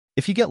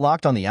If you get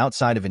locked on the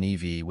outside of an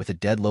EV with a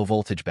dead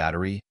low-voltage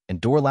battery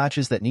and door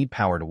latches that need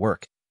power to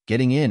work,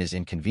 getting in is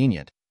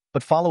inconvenient,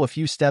 but follow a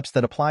few steps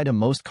that apply to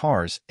most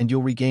cars and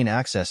you'll regain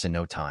access in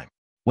no time.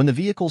 When the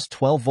vehicle's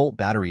 12-volt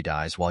battery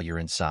dies while you're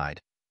inside,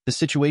 the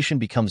situation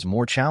becomes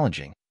more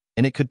challenging,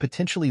 and it could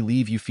potentially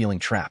leave you feeling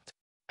trapped.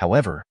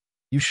 However,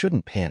 you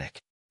shouldn't panic.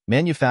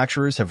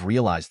 Manufacturers have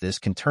realized this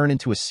can turn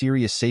into a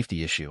serious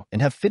safety issue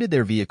and have fitted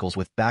their vehicles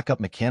with backup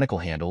mechanical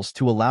handles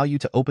to allow you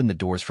to open the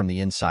doors from the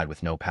inside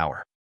with no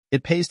power.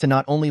 It pays to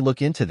not only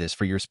look into this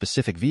for your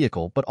specific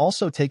vehicle but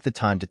also take the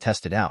time to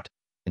test it out.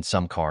 In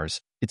some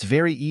cars, it's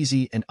very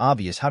easy and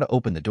obvious how to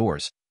open the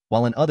doors,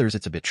 while in others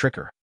it's a bit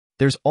trickier.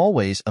 There's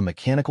always a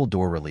mechanical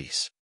door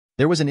release.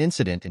 There was an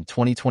incident in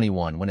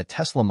 2021 when a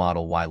Tesla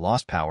Model Y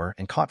lost power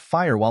and caught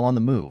fire while on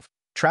the move,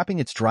 trapping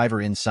its driver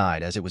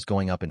inside as it was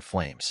going up in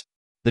flames.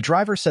 The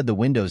driver said the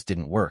windows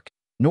didn't work,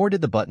 nor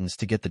did the buttons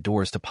to get the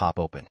doors to pop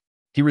open.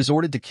 He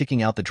resorted to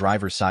kicking out the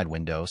driver's side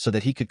window so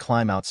that he could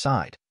climb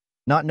outside.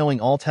 Not knowing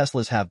all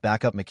Teslas have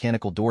backup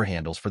mechanical door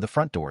handles for the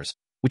front doors,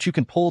 which you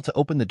can pull to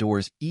open the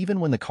doors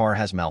even when the car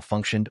has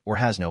malfunctioned or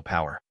has no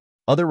power.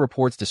 Other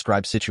reports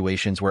describe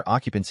situations where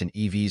occupants in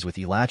EVs with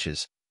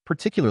latches,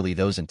 particularly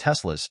those in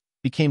Teslas,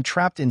 became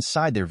trapped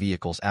inside their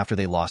vehicles after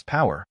they lost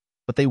power,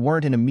 but they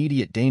weren't in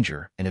immediate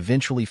danger and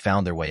eventually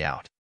found their way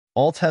out.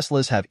 All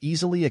Teslas have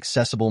easily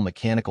accessible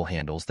mechanical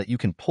handles that you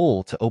can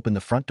pull to open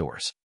the front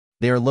doors.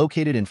 They are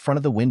located in front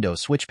of the window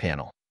switch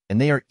panel,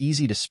 and they are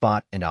easy to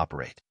spot and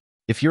operate.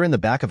 If you're in the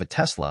back of a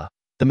Tesla,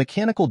 the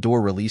mechanical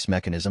door release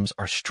mechanisms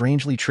are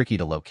strangely tricky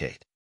to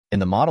locate. In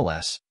the Model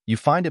S, you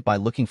find it by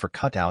looking for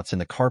cutouts in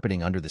the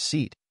carpeting under the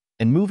seat,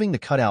 and moving the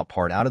cutout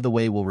part out of the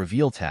way will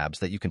reveal tabs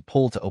that you can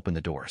pull to open the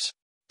doors.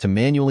 To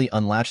manually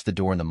unlatch the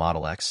door in the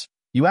Model X,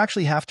 you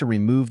actually have to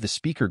remove the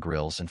speaker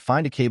grills and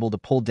find a cable to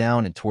pull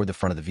down and toward the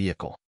front of the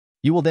vehicle.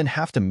 You will then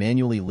have to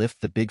manually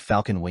lift the big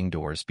Falcon wing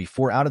doors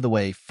before out of the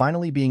way,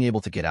 finally being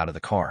able to get out of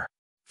the car.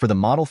 For the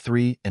Model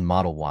 3 and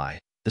Model Y,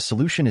 the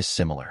solution is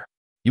similar.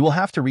 You will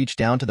have to reach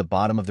down to the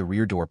bottom of the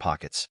rear door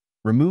pockets,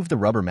 remove the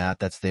rubber mat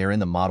that's there in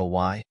the Model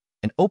Y,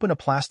 and open a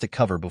plastic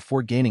cover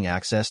before gaining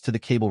access to the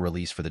cable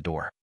release for the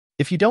door.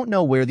 If you don't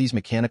know where these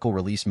mechanical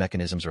release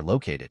mechanisms are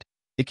located,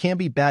 it can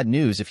be bad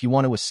news if you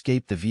want to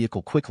escape the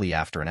vehicle quickly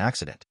after an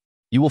accident.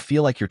 You will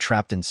feel like you're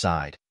trapped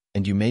inside,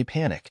 and you may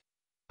panic.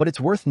 But it's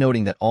worth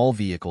noting that all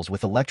vehicles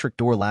with electric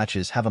door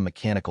latches have a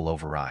mechanical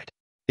override.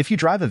 If you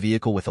drive a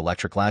vehicle with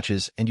electric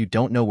latches and you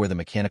don't know where the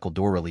mechanical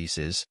door release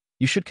is,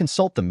 you should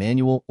consult the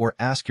manual or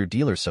ask your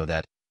dealer so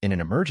that, in an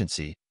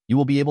emergency, you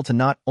will be able to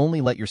not only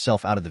let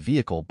yourself out of the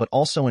vehicle but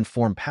also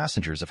inform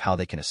passengers of how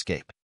they can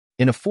escape.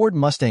 In a Ford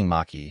Mustang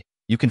Mach-E,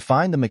 you can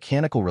find the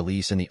mechanical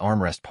release in the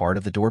armrest part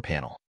of the door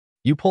panel.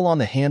 You pull on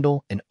the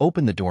handle and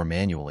open the door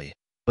manually,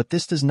 but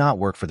this does not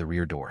work for the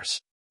rear doors.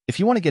 If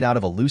you want to get out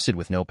of a Lucid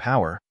with no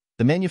power,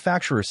 the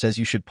manufacturer says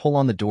you should pull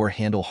on the door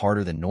handle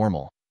harder than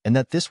normal, and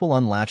that this will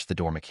unlatch the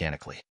door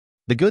mechanically.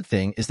 The good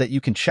thing is that you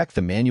can check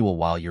the manual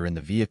while you're in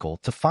the vehicle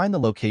to find the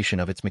location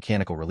of its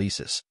mechanical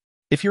releases.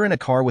 If you're in a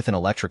car with an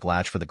electric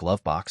latch for the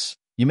glove box,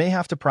 you may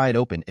have to pry it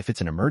open if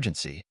it's an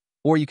emergency,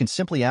 or you can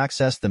simply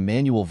access the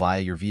manual via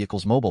your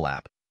vehicle's mobile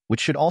app,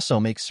 which should also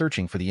make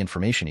searching for the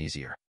information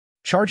easier.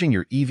 Charging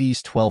your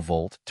EV's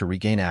 12-volt to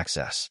regain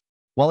access.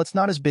 While it's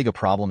not as big a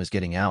problem as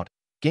getting out,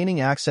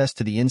 gaining access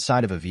to the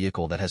inside of a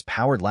vehicle that has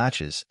powered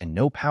latches and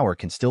no power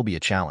can still be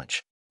a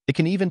challenge. It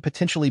can even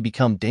potentially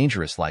become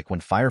dangerous, like when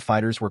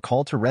firefighters were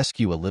called to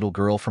rescue a little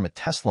girl from a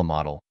Tesla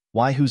Model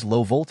Y whose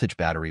low-voltage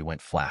battery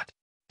went flat.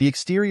 The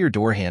exterior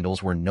door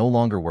handles were no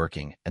longer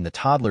working, and the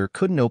toddler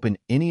couldn't open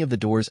any of the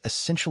doors,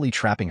 essentially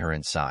trapping her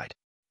inside.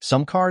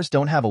 Some cars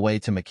don't have a way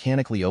to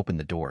mechanically open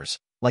the doors,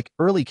 like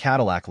early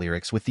Cadillac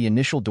Lyrics with the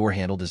initial door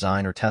handle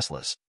design or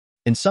Teslas.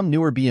 In some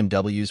newer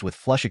BMWs with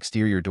flush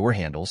exterior door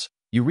handles,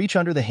 you reach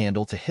under the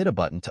handle to hit a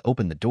button to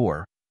open the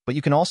door, but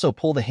you can also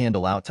pull the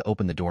handle out to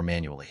open the door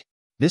manually.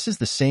 This is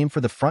the same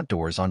for the front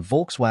doors on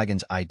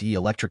Volkswagen's ID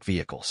electric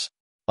vehicles.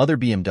 Other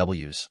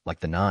BMWs, like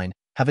the 9,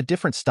 have a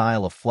different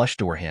style of flush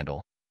door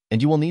handle,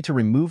 and you will need to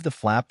remove the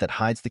flap that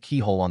hides the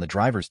keyhole on the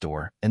driver's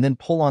door and then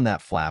pull on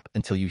that flap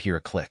until you hear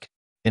a click.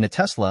 In a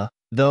Tesla,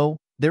 though,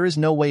 there is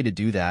no way to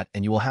do that,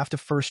 and you will have to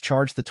first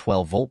charge the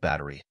 12-volt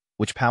battery,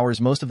 which powers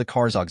most of the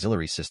car's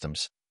auxiliary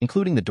systems,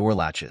 including the door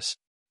latches.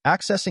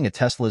 Accessing a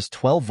Tesla's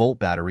 12-volt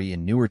battery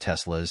in newer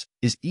Teslas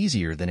is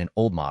easier than in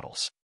old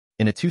models.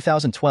 In a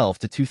 2012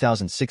 to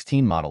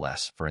 2016 Model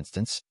S, for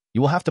instance,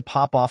 you will have to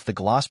pop off the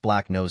gloss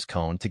black nose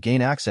cone to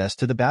gain access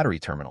to the battery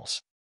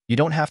terminals. You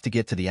don't have to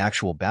get to the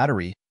actual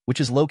battery,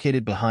 which is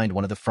located behind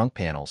one of the front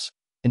panels,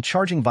 and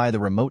charging via the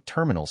remote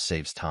terminals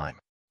saves time.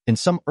 In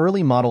some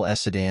early Model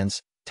S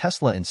sedans,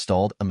 Tesla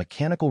installed a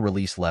mechanical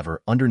release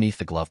lever underneath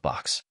the glove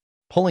box.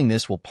 Pulling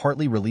this will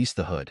partly release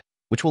the hood,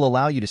 which will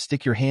allow you to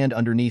stick your hand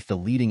underneath the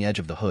leading edge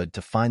of the hood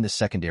to find the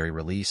secondary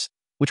release,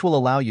 which will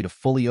allow you to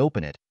fully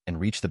open it and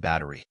reach the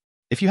battery.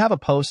 If you have a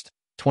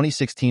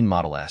post-2016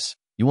 Model S,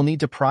 you will need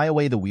to pry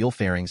away the wheel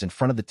fairings in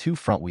front of the two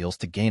front wheels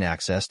to gain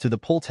access to the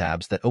pull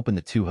tabs that open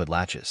the two hood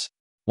latches.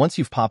 Once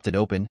you've popped it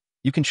open,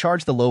 You can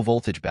charge the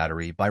low-voltage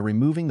battery by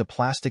removing the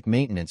plastic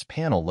maintenance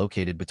panel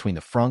located between the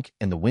front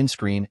and the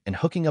windscreen and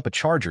hooking up a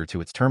charger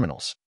to its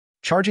terminals.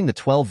 Charging the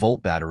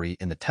 12-volt battery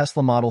in the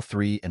Tesla Model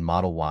 3 and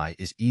Model Y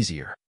is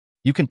easier.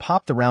 You can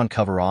pop the round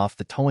cover off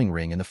the towing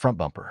ring in the front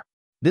bumper.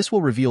 This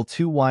will reveal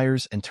two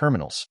wires and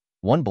terminals,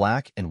 one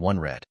black and one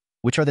red,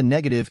 which are the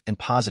negative and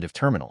positive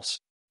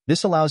terminals.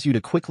 This allows you to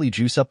quickly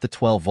juice up the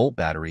 12-volt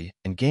battery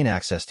and gain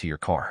access to your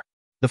car.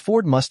 The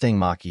Ford Mustang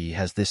Mach-E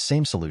has this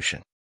same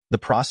solution. The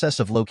process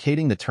of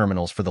locating the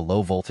terminals for the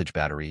low-voltage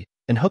battery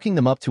and hooking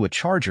them up to a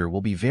charger will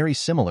be very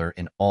similar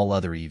in all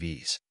other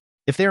EVs.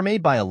 If they are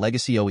made by a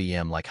legacy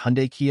OEM like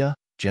Hyundai, Kia,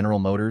 General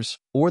Motors,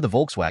 or the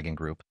Volkswagen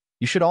Group,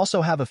 you should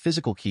also have a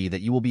physical key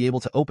that you will be able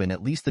to open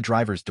at least the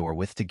driver's door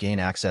with to gain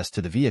access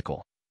to the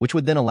vehicle, which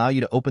would then allow you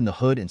to open the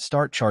hood and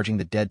start charging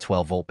the dead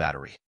 12-volt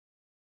battery.